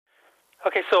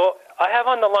Okay, so I have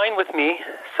on the line with me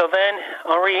Sylvain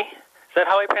Henry. Is that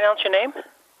how I pronounce your name?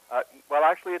 Well,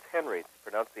 actually, it's Henry. It's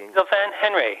pronounced the English. Sylvain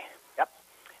Henry. Yep.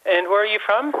 And where are you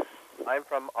from? I'm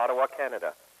from Ottawa,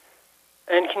 Canada.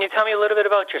 And can you tell me a little bit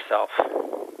about yourself?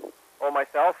 Oh,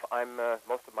 myself, I'm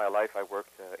most of my life I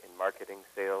worked in marketing,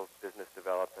 sales, business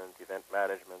development, event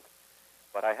management.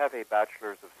 But I have a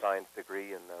Bachelor's of Science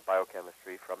degree in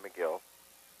biochemistry from McGill.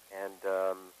 And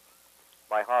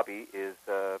my hobby is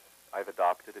I've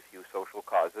adopted a few social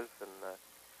causes, and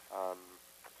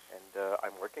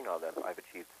I'm working on them. I've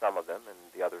achieved some of them, and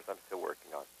the others I'm still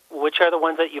working on. Which are the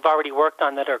ones that you've already worked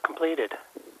on that are completed?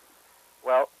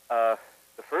 Well,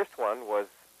 the first one was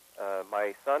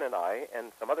my son and I,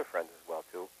 and some other friends as well,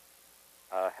 too,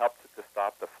 helped to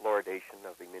stop the fluoridation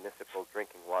of the municipal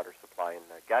drinking water supply in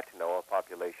Gatineau, a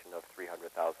population of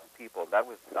 300,000 people. That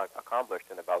was accomplished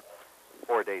in about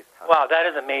 4 days' time. Wow, that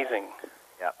is amazing.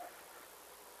 Yeah.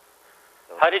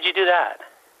 So, how did you do that?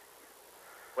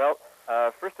 Well,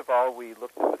 first of all, we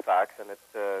looked at the facts, and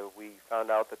we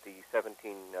found out that the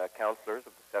 17 councillors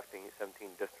of the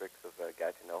 17 districts of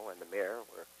Gatineau and the mayor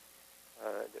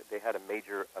they had a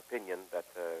major opinion that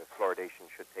fluoridation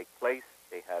should take place.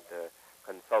 They had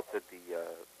consulted the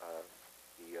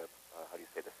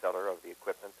seller of the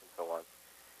equipment and so on,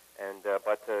 and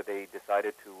but they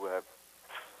decided to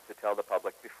tell the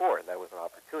public before, and that was an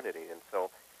opportunity. And so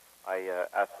I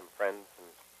asked some friends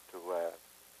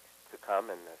to come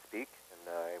and speak, and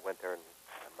I went there and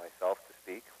myself to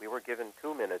speak. We were given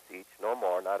 2 minutes each, no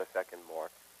more, not a second more,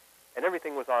 and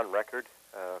everything was on record.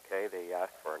 Okay, they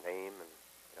asked for a name and,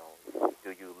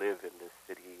 do you live in this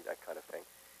city, that kind of thing.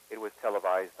 It was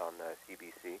televised on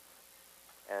CBC,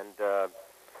 and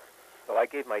so I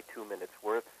gave my 2 minutes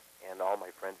worth, and all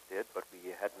my friends did, but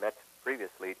we had met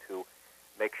previously to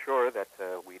make sure that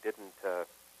we didn't,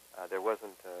 there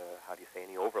wasn't,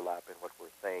 any overlap in what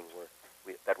we're saying,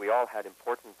 that we all had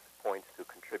important points to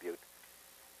contribute.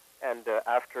 And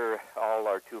after all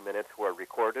our 2 minutes were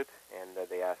recorded, and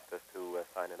they asked us to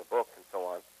sign in a book and so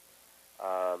on,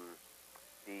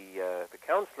 the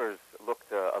councillors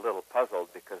looked a little puzzled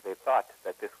because they thought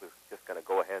that this was just going to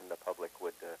go ahead and the public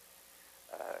would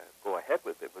go ahead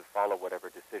with it, would follow whatever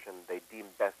decision they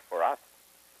deemed best for us.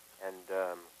 And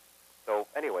so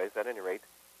anyways, at any rate,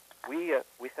 we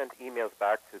sent emails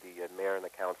back to the mayor and the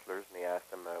councillors, and they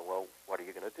asked them, well, what are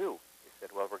you going to do? They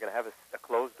said, well, we're going to have a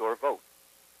closed-door vote.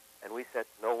 And we said,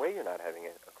 no way you're not having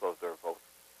a closed-door vote.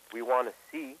 We want to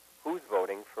see who's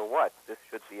voting for what. This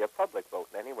should be a public vote.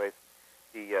 And anyways,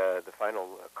 the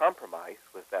final compromise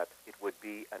was that it would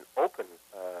be an open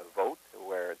vote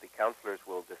where the councillors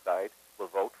will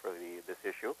vote for this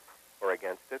issue or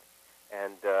against it.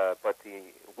 And but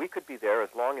we could be there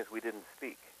as long as we didn't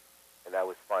speak, and that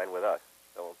was fine with us.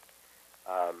 So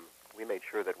we made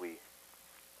sure that we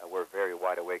were very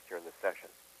wide awake during the session.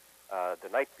 The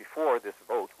night before this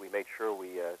vote, we made sure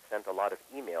we sent a lot of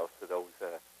emails to those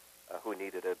who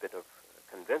needed a bit of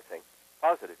convincing,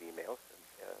 positive emails,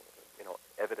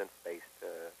 evidence-based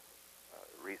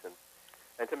reasons.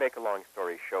 And to make a long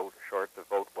story short, the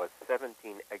vote was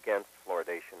 17 against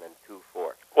fluoridation and 2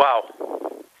 for. Wow.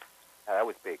 That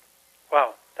was big.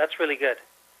 Wow, that's really good.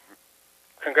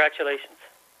 Congratulations.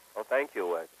 Well, thank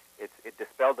you. It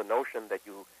dispelled the notion that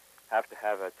you have to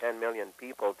have 10 million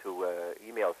people to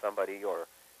email somebody or,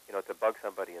 to bug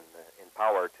somebody in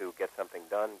power to get something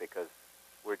done, because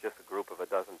we're just a group of a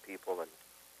dozen people,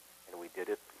 and we did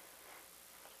it.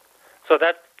 So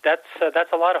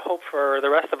that's a lot of hope for the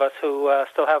rest of us who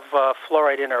still have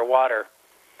fluoride in our water.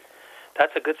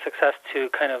 That's a good success to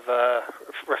kind of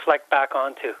reflect back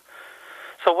onto.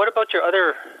 So what about your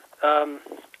other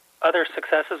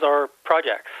successes or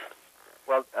projects?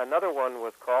 Well, another one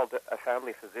was called A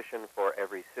Family Physician for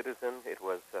Every Citizen. It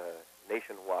was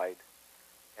nationwide,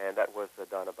 and that was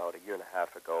done about 1.5 years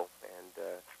ago.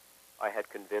 And I had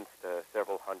convinced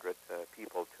several hundred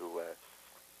people to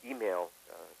email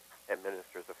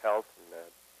ministers of health and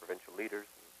provincial leaders,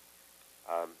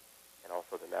 and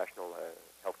also the National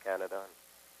Health Canada,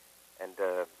 and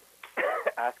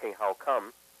asking how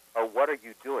come, or what are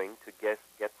you doing to get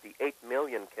the 8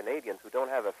 million Canadians who don't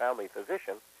have a family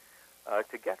physician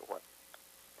to get one.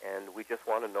 And we just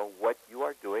want to know what you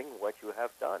are doing, what you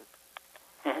have done.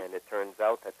 Mm-hmm. And it turns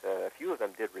out that a few of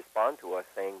them did respond to us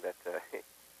saying that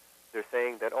they're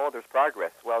saying that, there's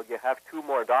progress. Well, you have 2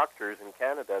 more doctors in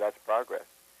Canada, that's progress.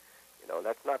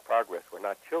 That's not progress. We're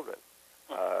not children.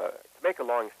 To make a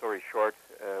long story short,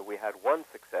 we had one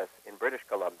success in British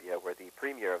Columbia where the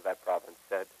premier of that province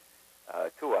said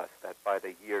to us that by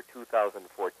the year 2014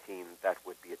 that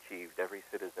would be achieved. Every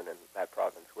citizen in that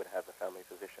province would have a family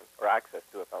physician or access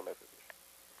to a family physician.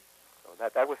 So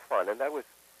that was fun, and that was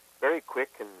very quick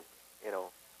and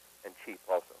and cheap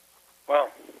also. Wow.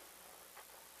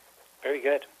 Very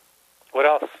good. What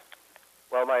else?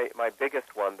 Well, my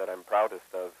biggest one that I'm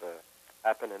proudest of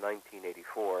happened in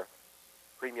 1984.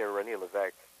 Premier René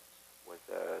Lévesque was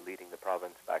leading the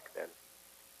province back then.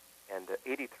 And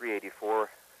 83, 84,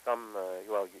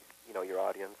 your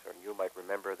audience or you might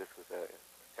remember this was a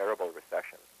terrible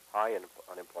recession, high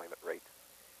unemployment rate.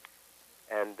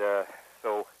 And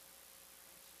so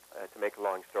to make a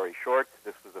long story short,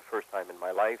 this was the first time in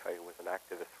my life I was an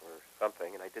activist for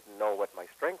something, and I didn't know what my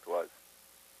strength was.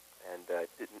 And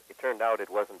it turned out it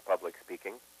wasn't public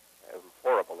speaking. I'm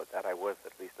horrible at that. I was,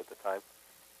 at least at the time.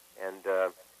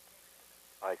 And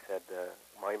I said,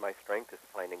 my strength is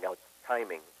finding out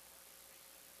timing,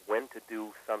 when to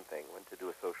do something, when to do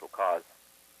a social cause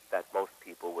that most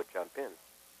people would jump in.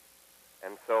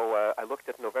 And so I looked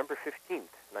at November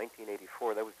 15th,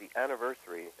 1984. That was the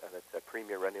anniversary that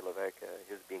Premier René Lévesque,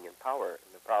 his being in power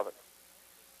in the province.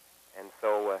 And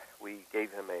so we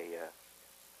gave him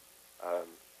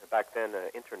back then,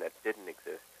 internet didn't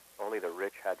exist. Only the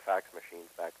rich had fax machines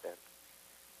back then.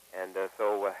 And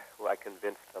so I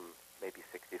convinced them, maybe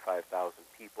 65,000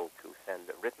 people, to send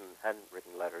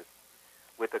handwritten letters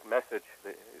with a message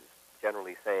that is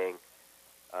generally saying,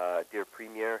 Dear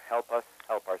Premier, help us,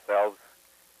 help ourselves,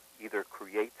 either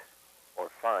create or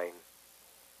find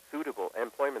suitable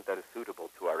employment that is suitable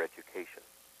to our education.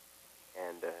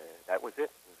 And that was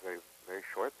it. It was very, very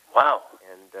short. Wow.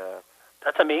 And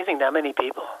that's amazing, that many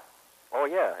people. Oh,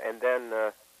 yeah. And then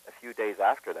a few days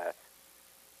after that,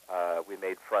 we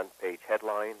made front page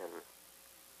headline,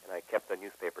 and I kept the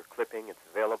newspaper clipping. It's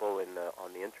available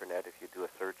on the internet if you do a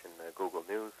search in Google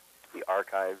News. The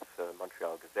archives,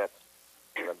 Montreal Gazette,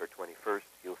 November 21st,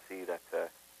 you'll see that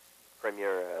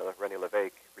Premier René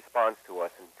Lévesque responds to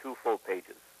us in 2 full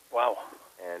pages. Wow.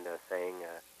 And saying,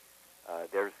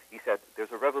 he said,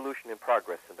 there's a revolution in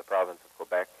progress in the province of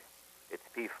Quebec. It's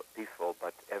peaceful,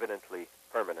 but evidently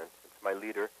permanent. It's my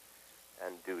leader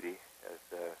and duty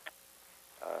as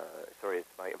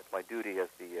it's my duty as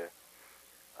the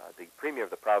Premier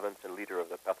of the province and leader of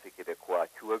the Parti Québécois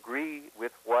to agree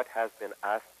with what has been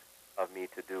asked of me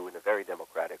to do in a very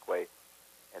democratic way.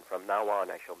 And from now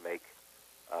on, I shall make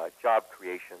job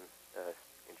creation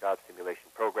and job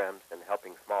stimulation programs and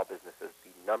helping small businesses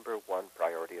the number one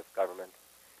priority of government.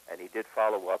 And he did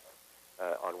follow up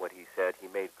on what he said. He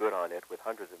made good on it with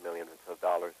hundreds of millions of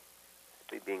dollars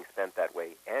being spent that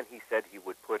way. And he said he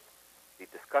would put the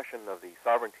discussion of the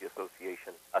Sovereignty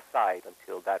Association aside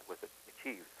until that was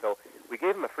achieved. So we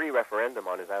gave him a free referendum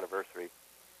on his anniversary,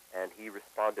 and he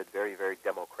responded very, very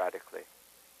democratically.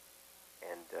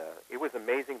 And it was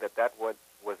amazing that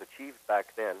was achieved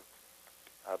back then.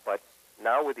 But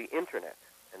now with the Internet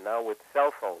and now with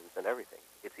cell phones and everything,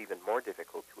 it's even more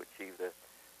difficult to achieve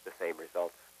the same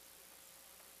results.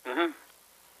 Mm-hmm.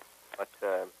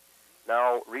 But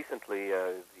now, recently,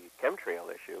 the chemtrail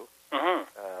issue,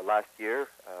 last year,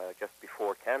 just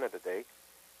before Canada Day,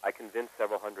 I convinced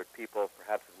several hundred people,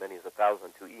 perhaps as many as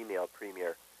 1,000, to email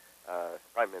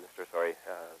Prime Minister,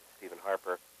 Stephen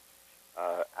Harper,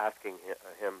 asking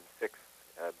him 6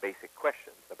 basic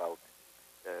questions about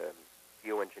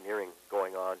geoengineering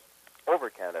going on over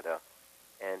Canada,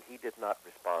 and he did not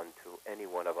respond to any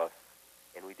one of us.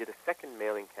 And we did a second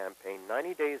mailing campaign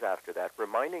 90 days after that,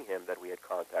 reminding him that we had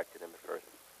contacted him first,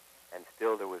 and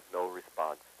still there was no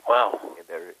response. Wow.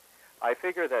 I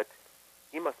figure that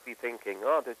he must be thinking,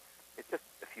 it's just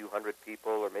a few hundred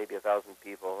people or maybe 1,000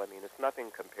 people. I mean, it's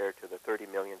nothing compared to the 30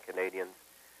 million Canadians.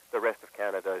 The rest of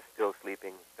Canada is still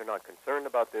sleeping. They're not concerned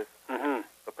about this. Mm-hmm.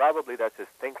 But probably that's his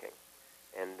thinking.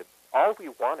 And all we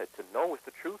wanted to know was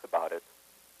the truth about it.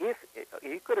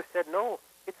 He could have said, no,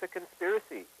 it's a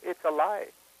conspiracy. It's a lie.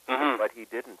 Mm-hmm. But he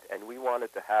didn't. And we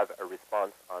wanted to have a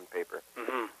response on paper.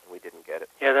 Mm-hmm. And we didn't get it.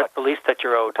 Yeah, that's the least that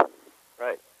you're owed.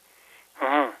 Right.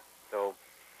 Mm-hmm. So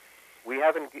we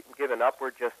haven't given up.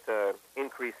 We're just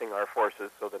increasing our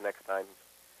forces so the next time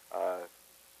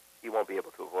he won't be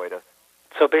able to avoid us.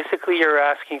 So basically you're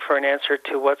asking for an answer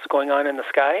to what's going on in the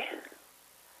sky?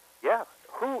 Yeah.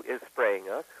 Who is spraying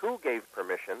us? Who gave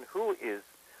permission? Who is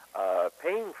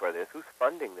paying for this? Who's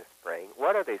funding this spraying?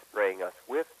 What are they spraying us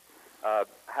with?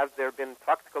 Have there been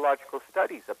toxicological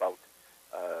studies about,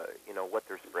 what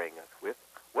they're spraying us with?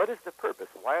 What is the purpose?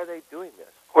 Why are they doing this?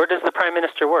 Where does the Prime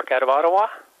Minister work? Out of Ottawa?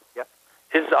 Yep.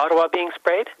 Is Ottawa being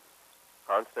sprayed?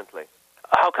 Constantly.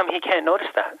 How come he can't notice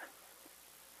that?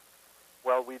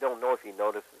 Well, we don't know if he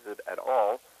notices it at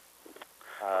all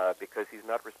because he's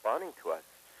not responding to us.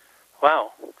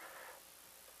 Wow.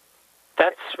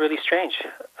 That's really strange.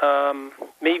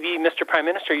 Maybe, Mr. Prime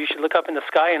Minister, you should look up in the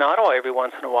sky in Ottawa every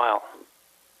once in a while.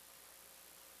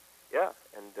 Yeah,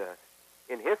 and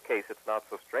in his case, it's not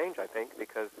so strange, I think,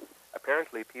 because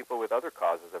apparently people with other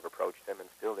causes have approached him, and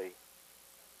still they're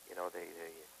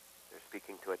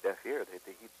speaking to a deaf ear.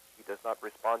 He does not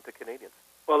respond to Canadians.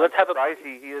 Well, let's have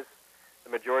he is the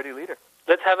majority leader.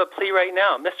 Let's have a plea right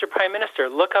now. Mr. Prime Minister,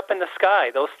 look up in the sky.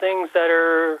 Those things that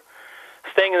are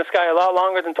staying in the sky a lot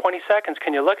longer than 20 seconds.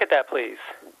 Can you look at that, please?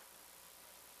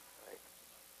 Right.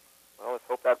 Well, let's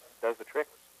hope that does the trick.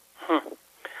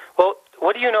 Well,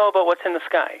 what do you know about what's in the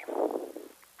sky?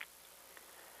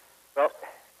 Well,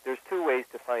 there's two ways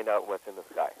to find out what's in the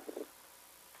sky.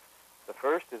 The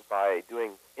first is by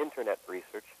doing internet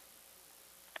research,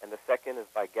 and the second is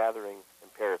by gathering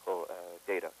empirical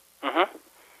data. Mm-hmm.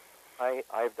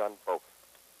 I've done both.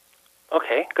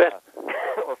 Okay, good.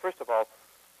 Well, first of all,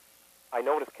 I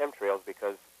notice chemtrails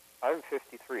because I'm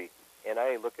 53, and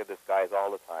I look at the skies all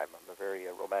the time. I'm a very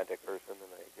romantic person,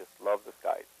 and I just love the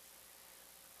skies.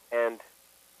 And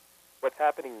what's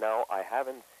happening now, I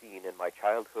haven't seen in my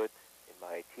childhood, in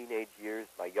my teenage years,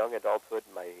 my young adulthood,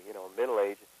 my middle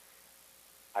age.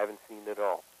 I haven't seen it at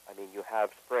all. I mean, you have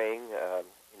spraying,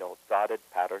 dotted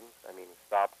patterns. I mean,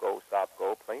 stop, go,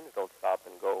 planes don't stop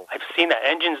and go. I've seen that.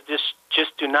 Engines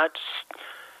just do not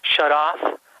shut off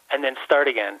and then start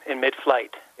again in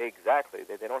mid-flight. Exactly.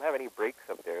 They don't have any brakes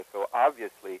up there, so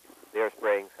obviously they're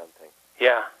spraying something.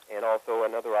 Yeah. And also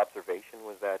another observation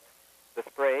was that the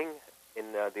spraying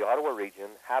in the Ottawa region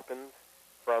happens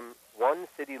from one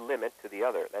city limit to the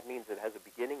other. That means it has a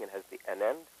beginning and has an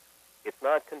end. It's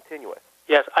not continuous.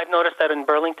 Yes, I've noticed that in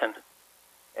Burlington.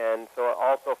 And so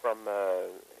also from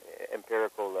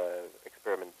empirical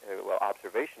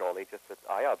observation only, just with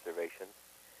eye observation,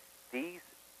 these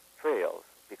trails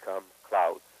become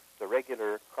clouds. The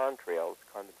regular contrails,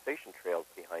 condensation trails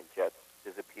behind jets,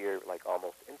 disappear like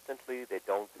almost instantly. They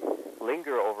don't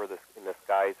linger in the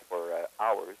skies for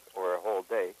hours or a whole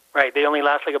day. Right, they only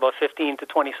last like about 15 to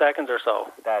 20 seconds or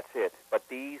so. That's it. But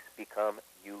these become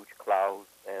huge clouds,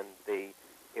 and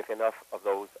if enough of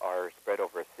those are spread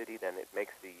over a city, then it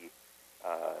makes the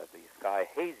sky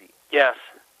hazy. Yes,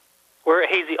 we're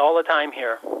hazy all the time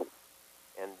here.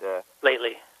 And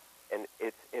lately. And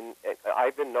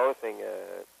I've been noticing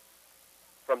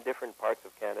from different parts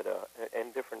of Canada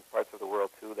and different parts of the world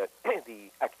too that the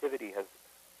activity has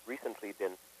recently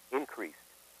been increased.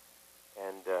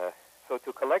 And so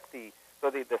to collect the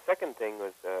second thing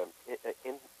was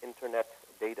internet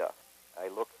data. I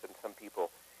looked, and some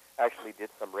people actually did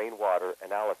some rainwater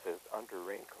analysis under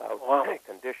rain cloud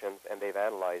conditions, and they've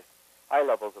analyzed high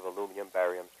levels of aluminum,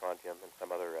 barium, strontium, and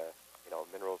some other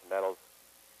minerals, metals.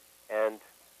 And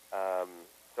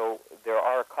so there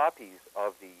are copies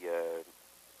of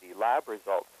the lab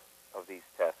results of these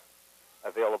tests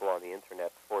available on the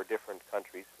internet for different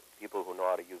countries. People who know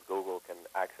how to use Google can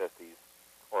access these,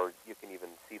 or you can even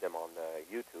see them on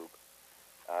YouTube.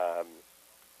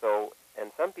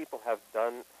 And some people have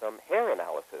done some hair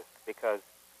analysis, because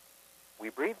we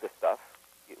breathe the stuff,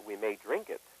 we may drink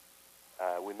it,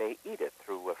 we may eat it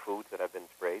through foods that have been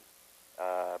sprayed,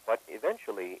 but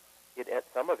eventually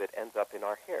some of it ends up in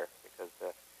our hair, because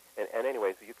and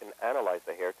anyways, you can analyze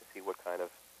the hair to see what kind of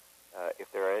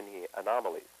if there are any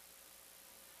anomalies.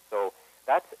 So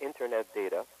that's internet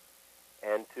data,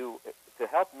 and to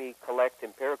help me collect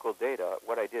empirical data,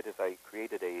 what I did is I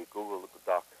created a Google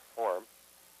Doc form,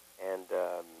 and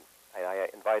I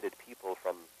invited people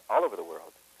from all over the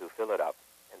world to fill it up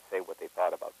and say what they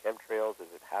thought about chemtrails.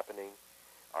 Is it happening?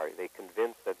 Are they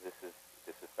convinced that this is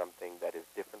something that is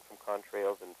different from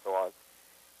contrails, and so on?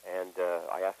 And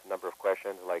I asked a number of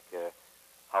questions like,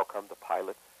 how come the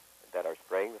pilots that are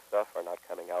spraying the stuff are not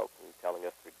coming out and telling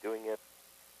us they're doing it?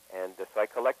 And so I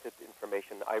collected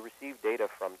information. I received data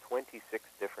from 26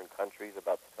 different countries,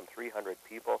 about some 300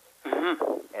 people,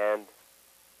 and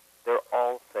they're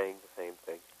all saying the same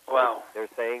thing. Wow. They're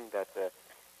saying that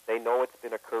they know it's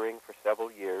been occurring for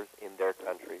several years in their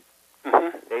countries.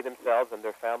 Mm-hmm. They themselves and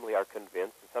their family are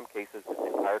convinced. In some cases,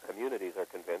 entire communities are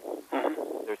convinced.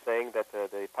 Mm-hmm. They're saying that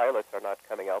the pilots are not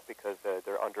coming out because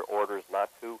they're under orders not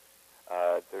to.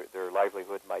 Their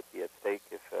livelihood might be at stake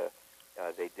if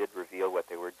they did reveal what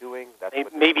they were doing.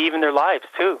 Maybe even their lives,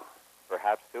 too.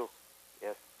 Perhaps, too.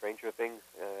 Yes, stranger things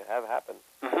have happened.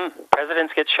 Mm-hmm.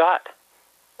 Presidents get shot.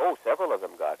 Oh, several of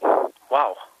them got shot.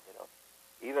 Wow.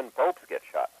 Even popes get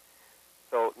shot.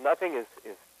 So nothing is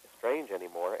strange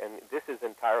anymore, and this is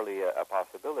entirely a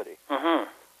possibility. Mm-hmm.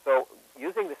 So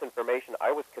using this information,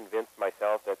 I was convinced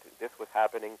myself that this was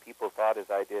happening. People thought as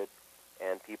I did,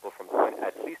 and people from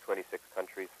at least 26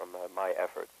 countries from my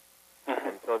efforts. Mm-hmm.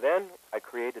 And so then I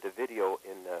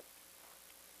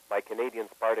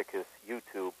Spartacus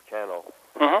YouTube channel.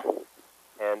 Mm-hmm.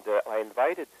 And I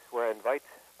invite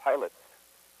pilots,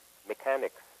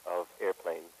 mechanics of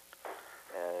airplanes,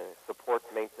 support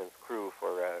maintenance crew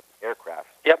for aircraft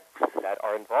Yep. that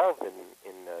are involved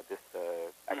in this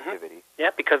activity. Mm-hmm.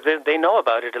 Yeah, because they know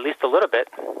about it at least a little bit.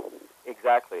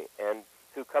 Exactly. And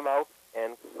to come out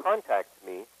and contact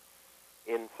me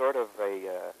in sort of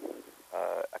a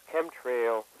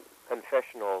chemtrail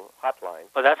confessional hotline.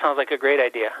 Well, that sounds like a great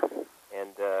idea.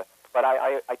 And but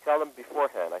I tell them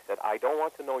beforehand, I said, I don't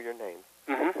want to know your name.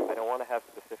 Mm-hmm. I don't want to have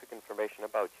specific information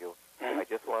about you. Mm-hmm. I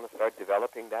just want to start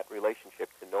developing that relationship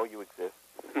to know you exist.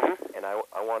 Mm-hmm. And I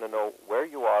want to know where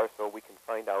you are so we can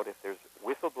find out if there's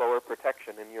whistleblower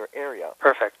protection in your area.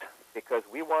 Perfect. Because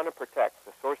we want to protect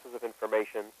the sources of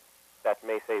information that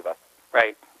may save us.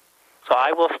 Right. So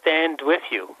I will stand with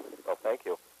you. Well, thank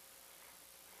you.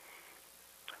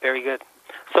 Very good.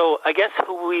 So I guess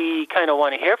who we kind of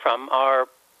want to hear from are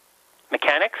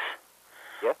mechanics.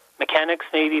 Yes. Mechanics,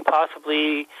 maybe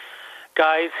possibly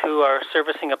guys who are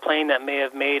servicing a plane that may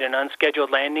have made an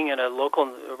unscheduled landing at a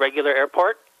local regular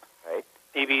airport. Right.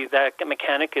 Maybe that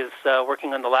mechanic is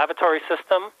working on the lavatory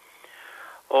system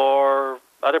or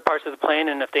other parts of the plane,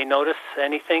 and if they notice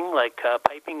anything like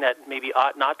piping that maybe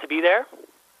ought not to be there,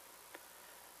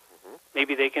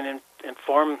 maybe they can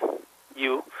inform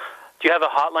you. Do you have a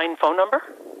hotline phone number?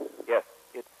 Yes,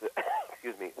 it's,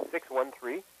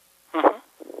 613 Mm-hmm.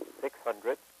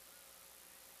 600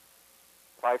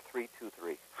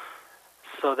 5323.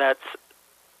 So that's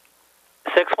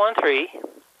 613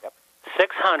 Yep.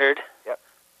 600 Yep.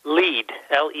 LEAD,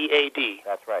 L-E-A-D.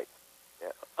 That's right.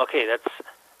 Yeah. Okay, that's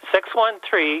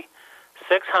 613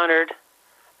 600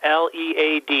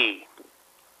 LEAD.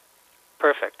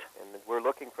 Perfect. And we're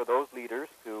looking for those leaders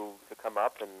to come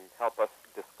up and help us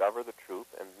discover the truth.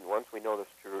 And once we know the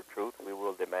truth, we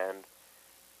will demand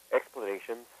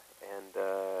explanations. And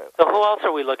so who else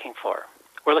are we looking for?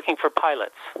 We're looking for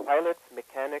pilots. Pilots,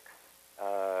 mechanics,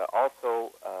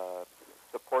 also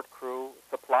support crew,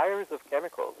 suppliers of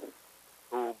chemicals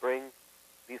who bring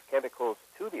these chemicals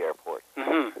to the airport.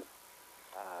 Mm-hmm.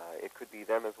 It could be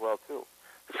them as well, too.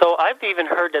 So I've even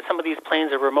heard that some of these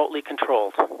planes are remotely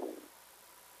controlled.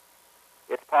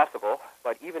 It's possible,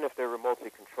 but even if they're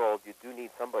remotely controlled, you do need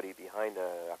somebody behind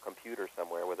a computer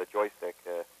somewhere with a joystick,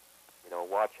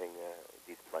 watching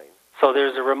these planes. So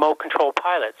there's a remote control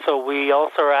pilot. So we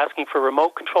also are asking for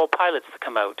remote control pilots to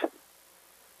come out.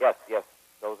 Yes,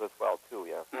 those as well, too,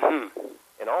 yeah. Mm-hmm.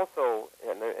 And also,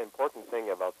 an important thing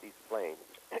about these planes,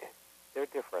 they're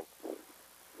different.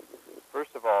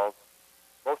 First of all,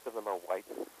 most of them are white.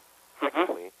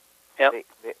 Secondly, Yep.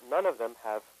 none of them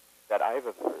have, that I've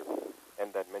observed,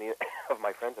 and that many of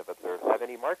my friends have observed, have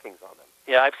any markings on them.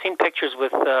 Yeah, I've seen pictures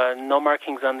with no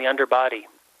markings on the underbody.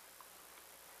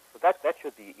 So that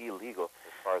should be illegal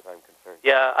as far as I'm concerned.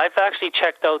 Yeah, I've actually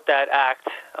checked out that act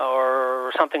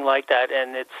or something like that,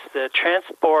 and it's the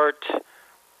transport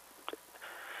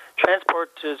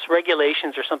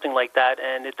regulations or something like that,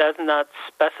 and it does not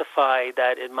specify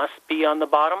that it must be on the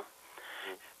bottom,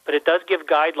 but it does give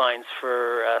guidelines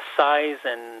for size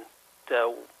and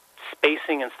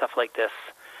spacing and stuff like this.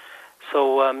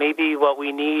 So maybe what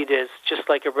we need is, just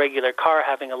like a regular car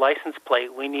having a license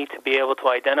plate, we need to be able to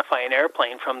identify an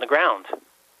airplane from the ground.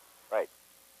 Right.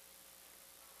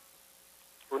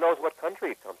 Who knows what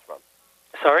country it comes from?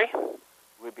 Sorry?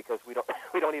 Because we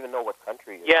don't even know what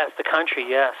country it is. Yes, the country,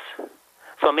 yes.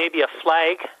 So maybe a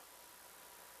flag,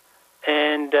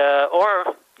 and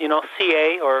or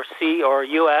CA or C or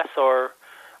US or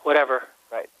whatever.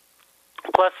 Right.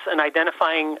 Plus an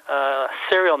identifying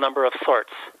serial number of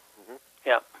sorts. Mm-hmm.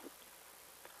 Yeah.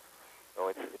 So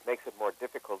it makes it more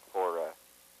difficult for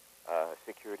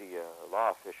security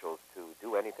law officials to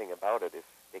do anything about it if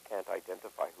they can't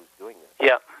identify who's doing this.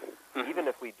 Yeah. Mm-hmm. Even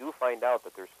if we do find out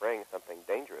that they're spraying something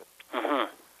dangerous, mm-hmm.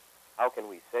 how can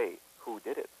we say who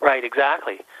did it? Right,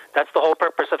 exactly. That's the whole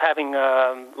purpose of having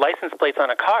license plates on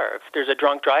a car. If there's a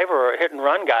drunk driver or a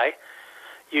hit-and-run guy,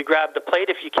 you grab the plate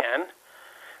if you can,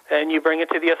 and you bring it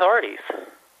to the authorities.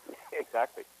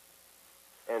 Exactly.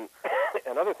 And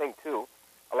another thing, too,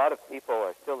 a lot of people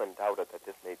are still in doubt that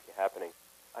this may be happening.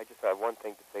 I just have one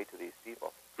thing to say to these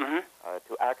people. Mm-hmm.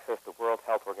 To access the World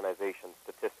Health Organization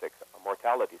statistics,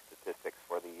 mortality statistics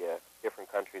for the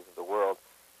different countries of the world,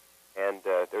 and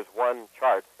there's one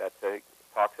chart that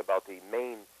talks about the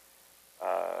main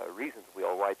reasons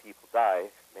why people die,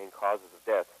 main causes of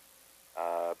death,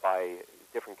 by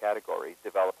different categories,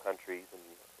 developed countries and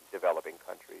developing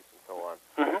countries, and so on.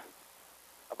 Mm-hmm.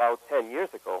 About 10 years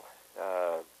ago,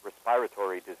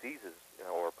 respiratory diseases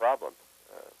were problems.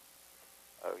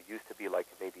 used to be like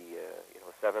maybe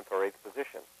 7th or 8th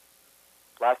position.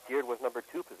 Last year it was number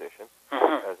 2 position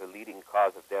as a leading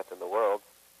cause of death in the world.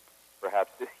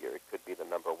 Perhaps this year it could be the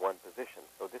number 1 position.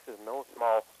 So this is no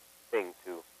small thing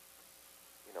to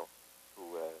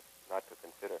not to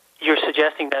consider. You're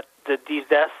suggesting that these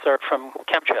deaths are from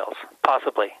chemtrails,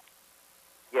 possibly?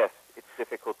 Yes, it's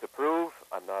difficult to prove.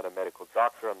 I'm not a medical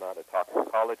doctor. I'm not a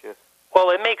toxicologist. Well,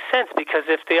 it makes sense, because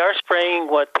if they are spraying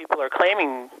what people are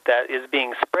claiming that is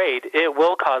being sprayed, it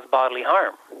will cause bodily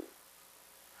harm.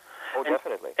 Oh,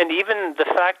 definitely. And even the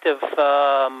fact of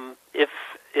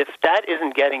if that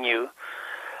isn't getting you,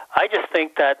 I just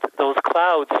think that those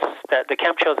clouds, that the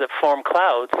chemtrails that form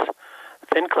clouds,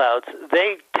 thin clouds,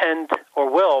 they tend or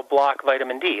will block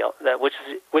vitamin D,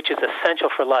 which is essential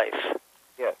for life.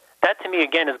 Yes. That, to me,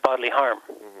 again, is bodily harm.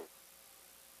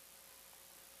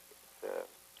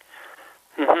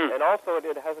 And also,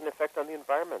 it has an effect on the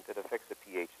environment. It affects the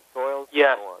pH of soils.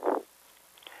 Yeah. And so on.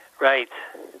 Right.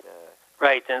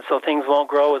 Right, and so things won't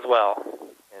grow as well.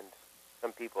 And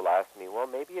some people ask me, well,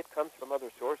 maybe it comes from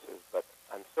other sources, but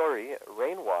I'm sorry,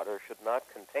 rainwater should not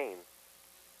contain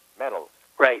metals.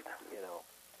 Right.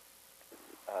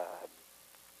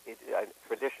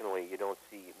 Traditionally, you don't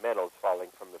see metals falling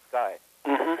from the sky.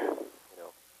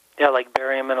 Yeah, like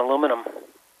barium and aluminum.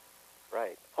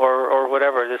 Right. Or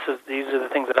whatever. These are the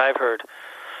things that I've heard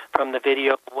from the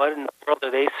video. What in the world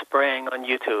are they spraying on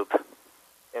YouTube?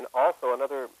 And also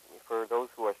for those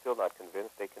who are still not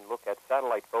convinced, they can look at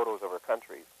satellite photos of our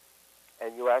countries,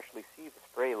 and you actually see the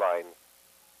spray lines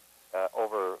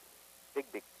over big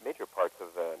major parts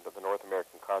of the North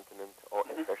American continent, or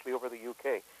especially over the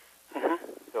UK.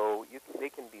 So they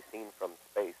can be seen from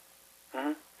space.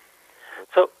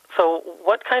 So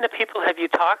what kind of people have you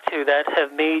talked to that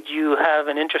have made you have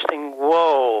an interesting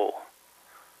whoa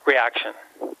reaction?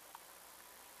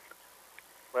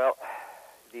 Well,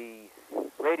 the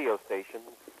radio stations,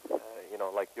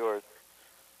 like yours,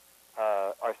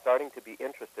 are starting to be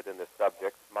interested in this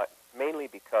subject, mainly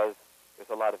because there's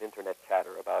a lot of internet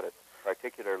chatter about it,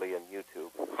 particularly in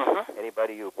YouTube.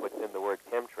 Anybody who puts in the word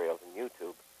chemtrails in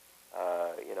YouTube,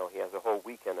 he has a whole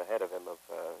weekend ahead of him of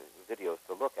videos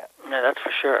to look at. Yeah, that's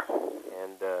for sure.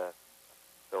 And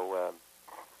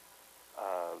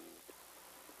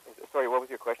sorry, what was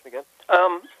your question again?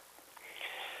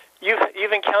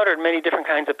 You've encountered many different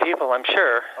kinds of people, I'm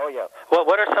sure. Oh, yeah.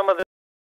 What are some of the